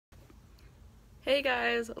Hey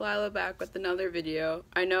guys, Lila back with another video.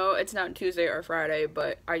 I know it's not Tuesday or Friday,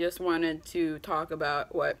 but I just wanted to talk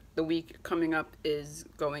about what the week coming up is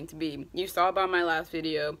going to be. You saw about my last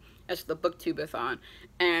video, it's the booktube-a-thon,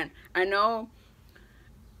 and I know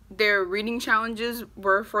their reading challenges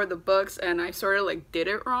were for the books and I sort of like did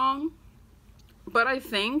it wrong. But I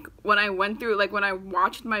think when I went through, like when I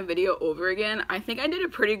watched my video over again, I think I did a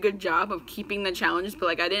pretty good job of keeping the challenges, but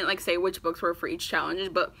like I didn't like say which books were for each challenges,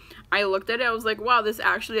 but I looked at it, I was like, wow, this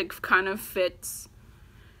actually like kind of fits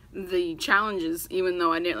the challenges, even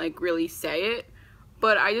though I didn't like really say it.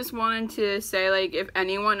 But I just wanted to say, like, if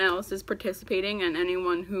anyone else is participating and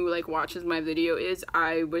anyone who like watches my video is,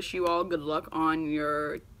 I wish you all good luck on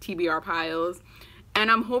your TBR piles.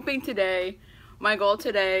 And I'm hoping today, my goal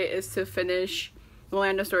today is to finish The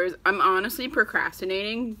Land of Stories. I'm honestly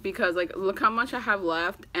procrastinating because like look how much I have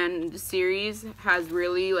left, and the series has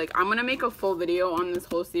really like, I'm gonna make a full video on this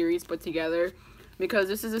whole series put together because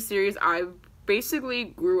this is a series I basically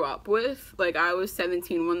grew up with. Like I was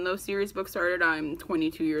 17 when those series books started. I'm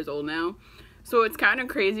 22 years old now, so it's kind of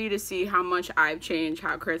crazy to see how much I've changed,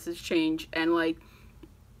 how Chris has changed, and like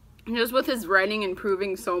just with his writing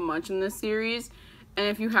improving so much in this series. And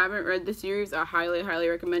if you haven't read the series, I highly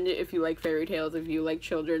recommend it if you like fairy tales, if you like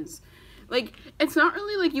children's. Like, it's not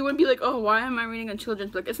really like you wouldn't be like, oh, why am I reading a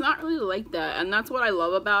children's book? It's not really like that, and that's what I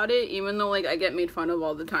love about it, even though like I get made fun of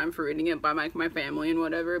all the time for reading it by my family and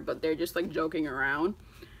whatever, but they're just like joking around.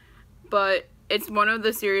 But it's one of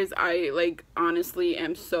the series I like honestly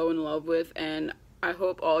am so in love with, and I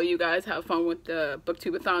hope all you guys have fun with the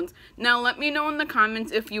booktube-a-thons. Now let me know in the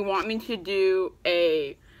comments if you want me to do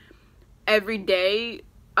a everyday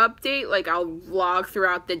update, like I'll vlog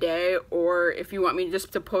throughout the day, or if you want me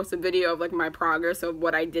just to post a video of like my progress of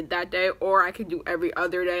what I did that day, or I could do every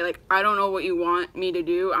other day. Like I don't know what you want me to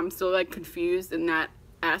do. I'm still like confused in that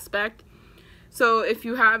aspect. So if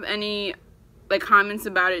you have any like comments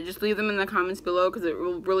about it, just leave them in the comments below because it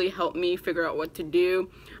will really help me figure out what to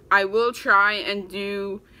do. I will try and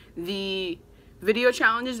do the video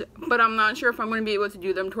challenges, but I'm not sure if I'm going to be able to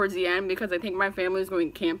do them towards the end because I think my family is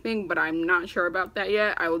going camping, but I'm not sure about that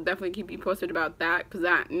yet. I will definitely keep you posted about that because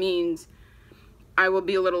that means I will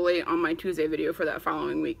be a little late on my Tuesday video for that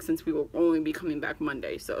following week since we will only be coming back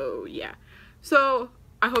Monday. So yeah, so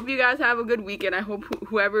I hope you guys have a good weekend. I hope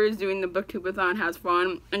whoever is doing the booktube-a-thon has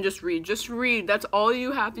fun, and just read. That's all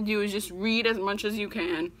you have to do, is just read as much as you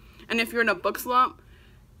can. And if you're in a book slump,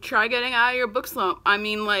 try getting out of your book slump. I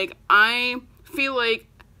mean, like, I feel like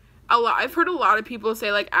I've heard a lot of people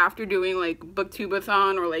say like after doing like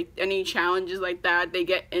booktube-a-thon or like any challenges like that, they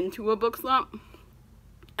get into a book slump,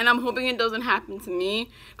 and I'm hoping it doesn't happen to me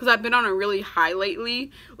because I've been on a really high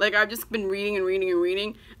lately. Like I've just been reading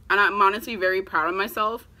and I'm honestly very proud of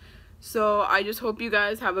myself. So I just hope you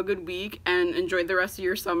guys have a good week and enjoy the rest of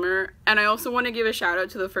your summer. And I also want to give a shout out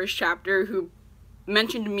to the first chapter who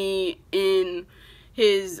mentioned me in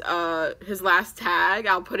his last tag.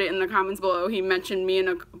 I'll put it in the comments below. He mentioned me and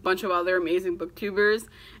a bunch of other amazing booktubers,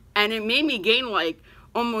 and it made me gain like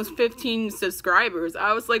almost 15 subscribers.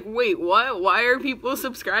 I was like, wait, what? Why are people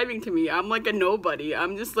subscribing to me? I'm like a nobody.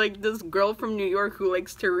 I'm just like this girl from New York who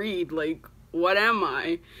likes to read. Like, what am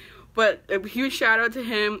I? But a huge shout out to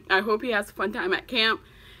him. I hope he has a fun time at camp,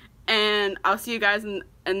 and I'll see you guys in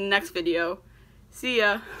the next video. See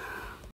ya.